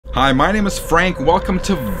Hi, my name is Frank. Welcome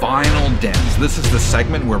to Vinyl DENS. This is the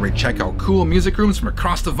segment where we check out cool music rooms from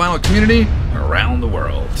across the vinyl community around the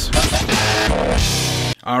world.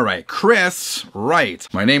 All right, Chris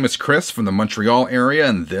writes, my name is Chris from the Montreal area,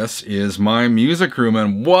 and this is my music room.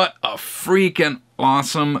 And what a freaking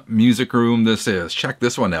awesome music room this is. Check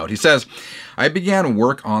this one out. He says, I began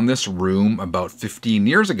work on this room about 15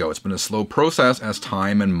 years ago. It's been a slow process as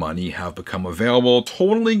time and money have become available.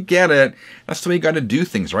 Totally get it. That's the way you got to do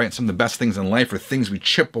things, right? Some of the best things in life are things we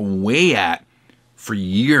chip away at for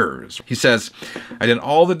years. He says, I did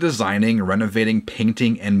all the designing, renovating,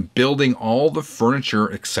 painting, and building all the furniture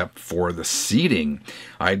except for the seating.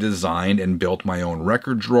 I designed and built my own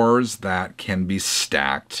record drawers that can be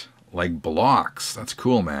stacked like blocks. That's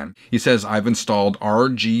cool, man. He says, I've installed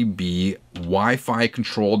RGB Wi-Fi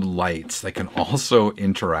controlled lights that can also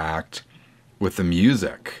interact with the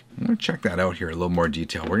music. I'm gonna check that out here in a little more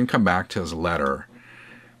detail. We're gonna come back to his letter.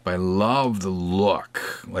 But I love the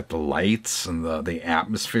look, like the lights and the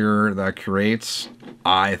atmosphere that creates.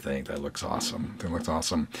 I think that looks awesome. That looks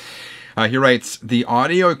awesome. He writes, the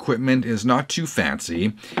audio equipment is not too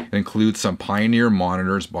fancy. It includes some Pioneer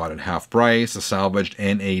monitors bought at half price, a salvaged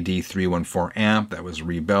NAD 314 amp that was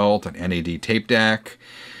rebuilt, an NAD tape deck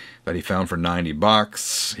that he found for 90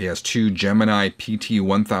 bucks. He has two Gemini PT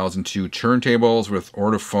 1002 turntables with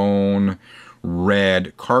Ortophone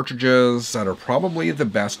red cartridges that are probably the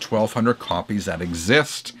best 1200 copies that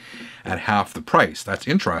exist at half the price. That's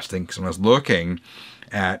interesting because when I was looking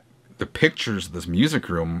at the pictures of this music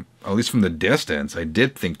room, at least from the distance, I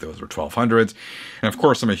did think those were 1200s. And of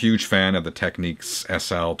course, I'm a huge fan of the Technics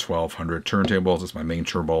SL 1200 turntables. It's my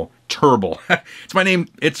main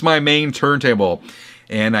it's my main turntable,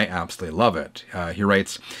 and I absolutely love it. He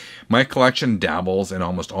writes, my collection dabbles in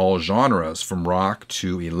almost all genres, from rock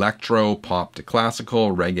to electro, pop to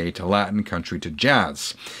classical, reggae to Latin, country to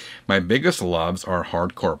jazz. My biggest loves are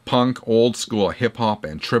hardcore punk, old school hip-hop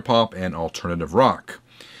and trip-hop, and alternative rock.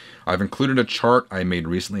 I've included a chart I made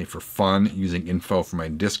recently for fun using info from my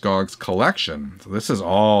Discogs collection. So this is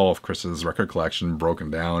all of Chris's record collection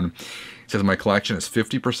broken down. It says my collection is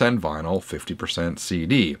 50% vinyl, 50%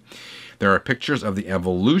 CD. There are pictures of the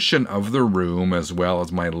evolution of the room as well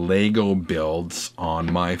as my Lego builds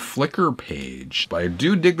on my Flickr page. But I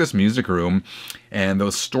do dig this music room, and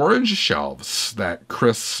those storage shelves that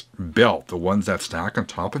Chris built, the ones that stack on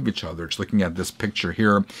top of each other. Just looking at this picture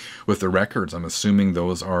here with the records, I'm assuming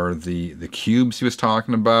those are the cubes he was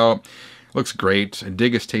talking about. Looks great. I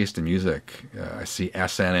dig his taste in music. I see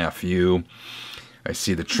SNFU. I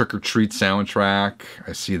see the Trick or Treat soundtrack.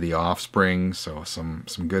 I see the Offspring, so some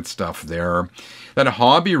good stuff there. That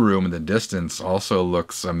hobby room in the distance also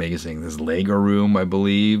looks amazing. This Lego room, I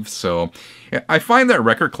believe. So I find that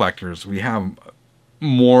record collectors, we have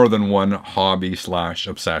more than one hobby /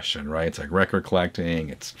 obsession, right? It's like record collecting,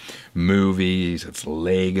 it's movies, it's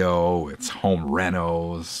Lego, it's home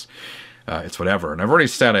renos. It's whatever. And I've already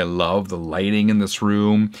said I love the lighting in this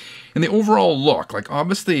room and the overall look. Like,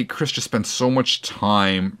 obviously, Chris just spent so much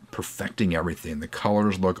time perfecting everything. The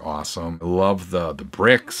colors look awesome. I love the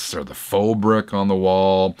bricks or the faux brick on the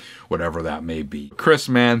wall, whatever that may be. Chris,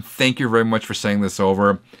 man, thank you very much for sending this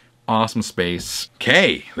over. Awesome space.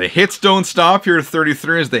 Okay, the hits don't stop here.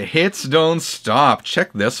 33 is the hits don't stop.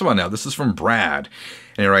 Check this one out. This is from Brad.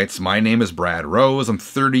 And he writes, my name is Brad Rose. I'm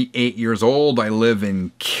 38 years old. I live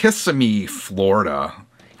in Kissimmee, Florida.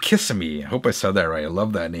 Kissimmee. I hope I said that right. I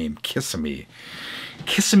love that name. Kissimmee.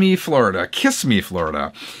 Kissimmee, Florida. Kissimmee,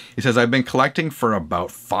 Florida. He says, I've been collecting for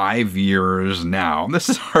about 5 years now. And this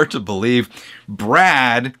is hard to believe.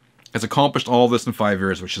 Brad has accomplished all this in 5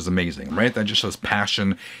 years, which is amazing, right? That just shows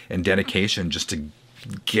passion and dedication just to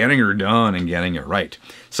getting her done and getting it right.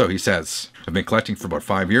 So he says, I've been collecting for about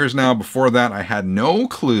 5 years now. Before that, I had no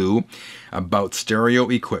clue about stereo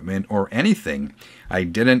equipment or anything. I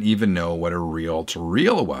didn't even know what a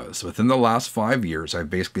reel-to-reel was. Within the last 5 years, I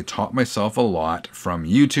basically taught myself a lot from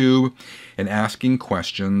YouTube and asking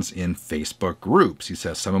questions in Facebook groups. He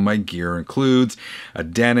says some of my gear includes a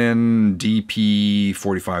Denon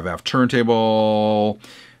DP45F turntable,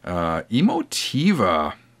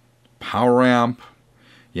 Emotiva power amp,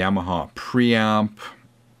 Yamaha preamp,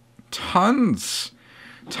 tons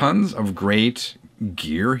of great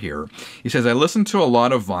gear here. He says, I listen to a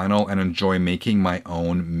lot of vinyl and enjoy making my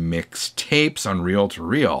own mix tapes on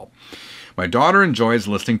reel-to-reel. My daughter enjoys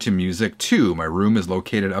listening to music too. My room is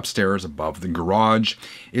located upstairs above the garage.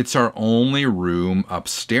 It's our only room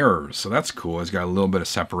upstairs, so that's cool. It's got a little bit of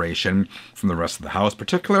separation from the rest of the house,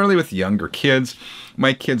 particularly with younger kids.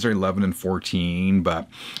 My kids are 11 and 14, but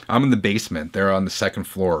I'm in the basement. They're on the second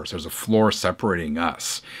floor, so there's a floor separating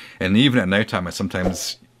us. And even at nighttime, I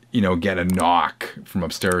sometimes get a knock from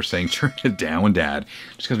upstairs saying, turn it down, Dad,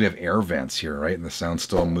 just because we have air vents here, right? And the sound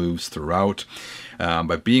still moves throughout.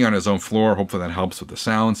 But being on his own floor, hopefully that helps with the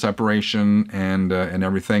sound separation and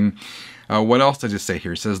everything. What else did I say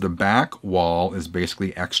here? He says the back wall is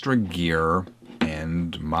basically extra gear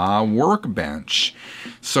and my workbench.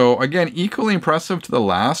 So again, equally impressive to the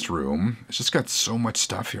last room. It's just got so much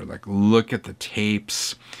stuff here. Like, look at the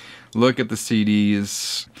tapes. Look at the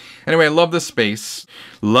CDs. Anyway, I love this space.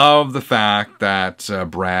 Love the fact that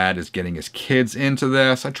Brad is getting his kids into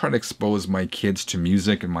this. I try to expose my kids to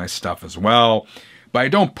music and my stuff as well. But I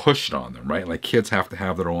don't push it on them, right? Like, kids have to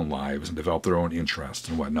have their own lives and develop their own interests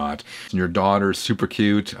and whatnot. And your daughter's super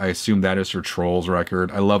cute. I assume that is her Trolls record.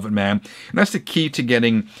 I love it, man. And that's the key to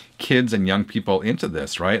getting kids and young people into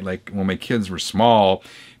this, right? Like, when my kids were small,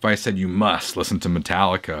 if I said you must listen to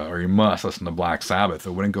Metallica or you must listen to Black Sabbath,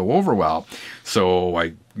 it wouldn't go over well. So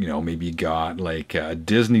I, maybe got like a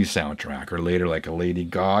Disney soundtrack or later like a Lady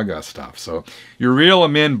Gaga stuff. So you reel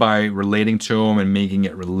them in by relating to them and making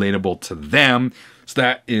it relatable to them. So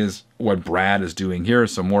that is what Brad is doing here.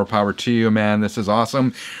 So more power to you, man. This is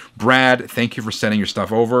awesome. Brad, thank you for sending your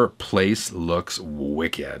stuff over. Place looks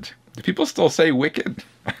wicked. Do people still say wicked?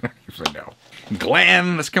 I don't even know.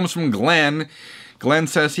 Glenn, this comes from Glenn. Glenn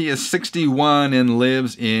says he is 61 and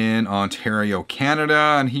lives in Ontario,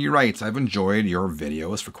 Canada, and he writes, I've enjoyed your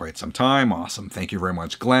videos for quite some time. Awesome. Thank you very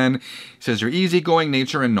much, Glenn. He says, your easygoing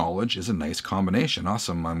nature and knowledge is a nice combination.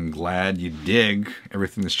 Awesome. I'm glad you dig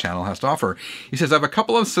everything this channel has to offer. He says, I have a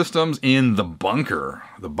couple of systems in the bunker.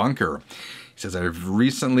 The bunker. He says, I've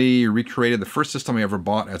recently recreated the first system I ever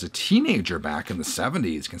bought as a teenager back in the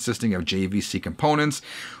 70s, consisting of JVC components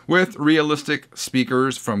with realistic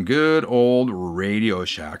speakers from good old Radio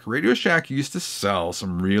Shack. Radio Shack used to sell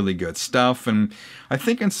some really good stuff, and I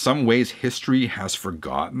think in some ways history has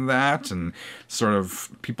forgotten that, and sort of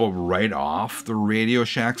people write off the Radio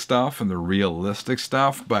Shack stuff and the realistic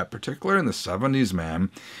stuff, but particularly in the 70s,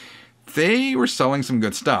 man, they were selling some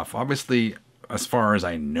good stuff. Obviously, as far as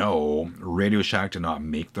I know, Radio Shack did not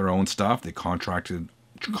make their own stuff. They contracted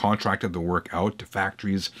the work out to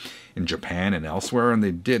factories in Japan and elsewhere, and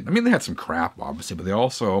they did. I mean, they had some crap, obviously, but they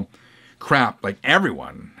also crap, like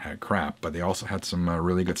everyone had crap, but they also had some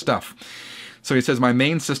really good stuff. So he says, my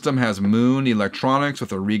main system has Moon Electronics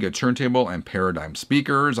with a Riga turntable and Paradigm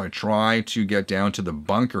speakers. I try to get down to the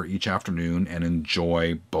bunker each afternoon and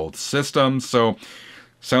enjoy both systems. So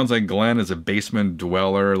sounds like Glenn is a basement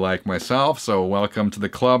dweller like myself, so welcome to the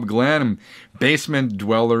club, Glenn. Basement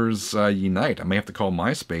dwellers unite. I may have to call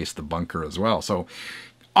my space the bunker as well. So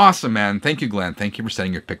awesome, man. Thank you, Glenn. Thank you for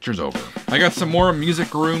sending your pictures over. I got some more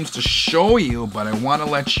music rooms to show you, but I want to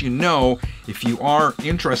let you know, if you are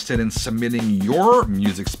interested in submitting your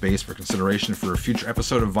music space for consideration for a future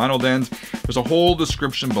episode of Vinyl Dens, there's a whole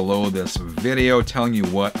description below this video telling you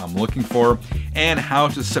what I'm looking for and how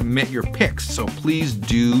to submit your picks, so please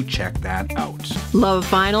do check that out. Love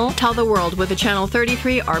vinyl? Tell the world with a Channel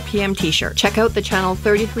 33 RPM t-shirt. Check out the Channel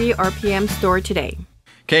 33 RPM store today.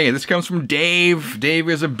 Okay, this comes from Dave. Dave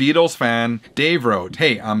is a Beatles fan. Dave wrote,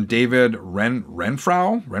 hey, I'm David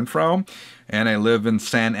Renfrow, and I live in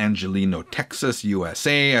San Angelino, Texas,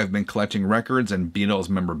 USA. I've been collecting records and Beatles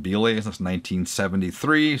memorabilia since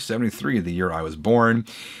 1973, 73, the year I was born.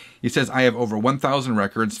 He says, I have over 1,000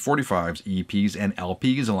 records, 45s, EPs, and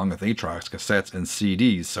LPs, along with 8-tracks, cassettes, and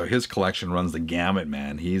CDs. So his collection runs the gamut,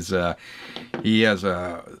 man. He has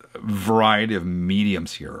a variety of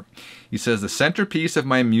mediums here. He says, the centerpiece of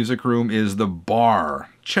my music room is the bar.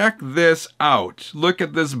 Check this out. Look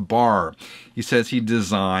at this bar. He says he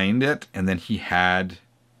designed it, and then he had...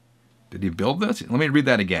 Did he build this? Let me read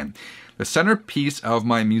that again. The centerpiece of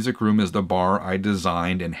my music room is the bar I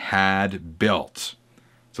designed and had built.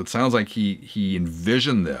 So it sounds like he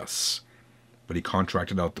envisioned this, but he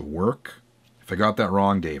contracted out the work. If I got that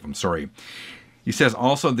wrong, Dave, I'm sorry. He says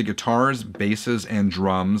also the guitars, basses, and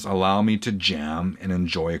drums allow me to jam and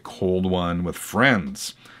enjoy a cold one with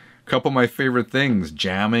friends. A couple of my favorite things,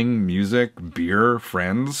 jamming, music, beer,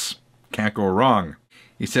 friends. Can't go wrong.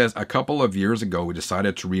 He says, a couple of years ago, we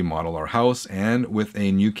decided to remodel our house, and with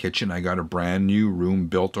a new kitchen, I got a brand new room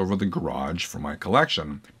built over the garage for my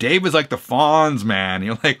collection. Dave is like the Fonz, man.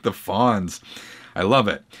 You're like the Fonz. I love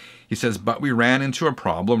it. He says, but we ran into a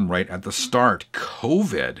problem right at the start,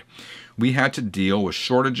 COVID. We had to deal with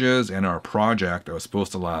shortages, and our project that was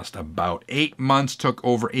supposed to last about 8 months took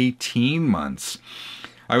over 18 months.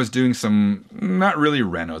 I was doing some, not really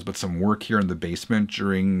renos, but some work here in the basement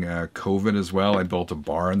during COVID as well. I built a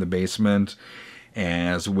bar in the basement, and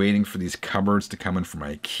I was waiting for these cupboards to come in from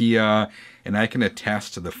IKEA, and I can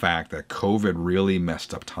attest to the fact that COVID really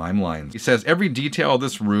messed up timelines. He says, every detail of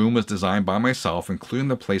this room was designed by myself, including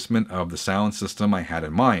the placement of the sound system I had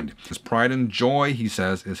in mind. His pride and joy, he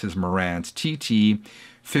says, is his Marantz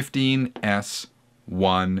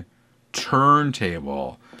TT-15S1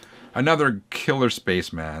 turntable. Another killer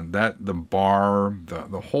spaceman. The bar,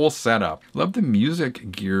 the whole setup. Love the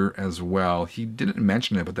music gear as well. He didn't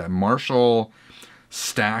mention it, but that Marshall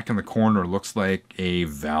stack in the corner looks like a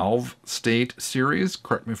Valve State series.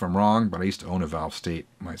 Correct me if I'm wrong, but I used to own a Valve State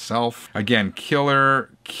myself. Again, killer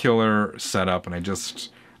setup, and I'm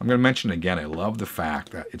going to mention again, I love the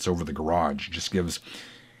fact that it's over the garage. It just gives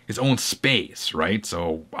its own space, right?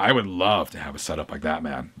 So I would love to have a setup like that,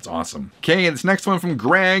 man. It's awesome. Okay, and this next one from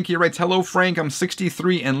Greg. He writes, hello, Frank. I'm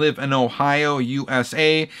 63 and live in Ohio,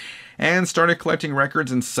 USA, and started collecting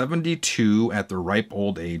records in 72 at the ripe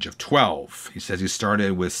old age of 12. He says he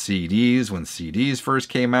started with CDs when CDs first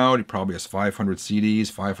came out. He probably has 500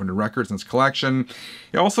 CDs, 500 records in his collection.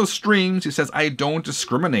 He also streams. He says, I don't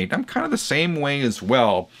discriminate. I'm kind of the same way as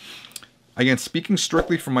well. Again, speaking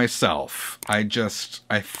strictly for myself, I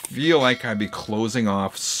feel like I'd be closing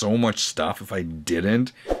off so much stuff if I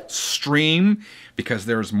didn't stream, because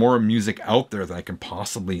there's more music out there than I can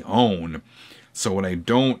possibly own. So when I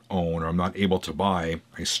don't own or I'm not able to buy,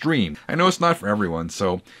 I stream. I know it's not for everyone,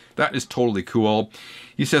 so that is totally cool.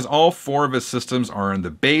 He says all 4 of his systems are in the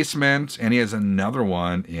basement, and he has another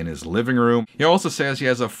one in his living room. He also says he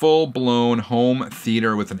has a full-blown home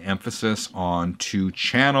theater with an emphasis on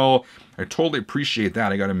 2-channel. I totally appreciate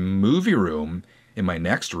that. I got a movie room in my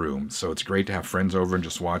next room, so it's great to have friends over and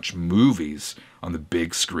just watch movies on the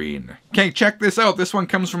big screen. Okay, check this out. This one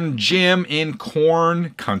comes from Jim in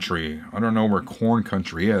Corn Country. I don't know where Corn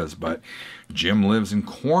Country is, but Jim lives in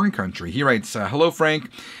Corn Country. He writes, hello, Frank.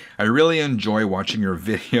 I really enjoy watching your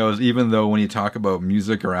videos, even though when you talk about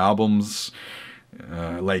music or albums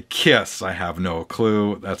like Kiss, I have no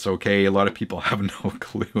clue. That's okay. A lot of people have no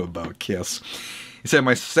clue about Kiss. He said,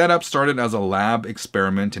 my setup started as a lab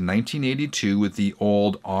experiment in 1982 with the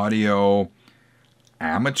old Audio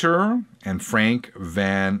Amateur and Frank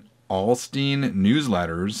Van Alstyne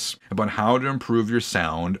newsletters about how to improve your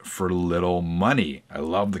sound for little money. I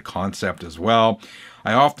love the concept as well.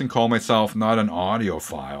 I often call myself not an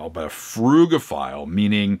audiophile, but a frugophile,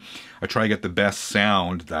 meaning I try to get the best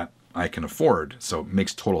sound that I can afford. So it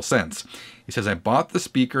makes total sense. He says, I bought the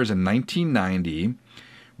speakers in 1990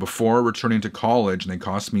 before returning to college, and they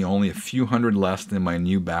cost me only a few hundred less than my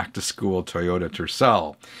new back-to-school Toyota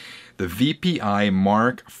Tercel. The VPI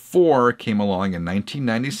Mark IV came along in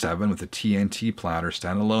 1997 with a TNT platter,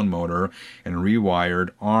 standalone motor, and rewired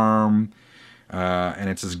arm. And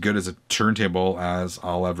it's as good as a turntable as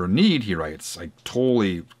I'll ever need, he writes. I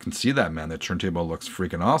totally can see that, man. The turntable looks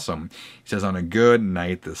freaking awesome. He says, on a good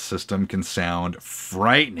night, the system can sound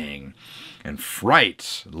frightening. And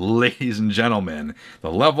fright, ladies and gentlemen,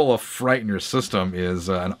 the level of fright in your system is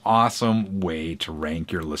an awesome way to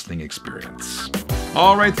rank your listening experience.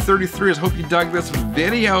 All right, 33ers, hope you dug this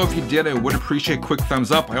video. If you did, I would appreciate a quick thumbs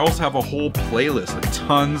up. I also have a whole playlist with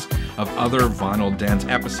tons of other Vinyl DENS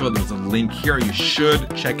episodes. There's a link here. You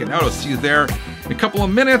should check it out. I'll see you there in a couple of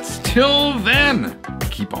minutes. Till then,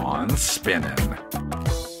 keep on spinning.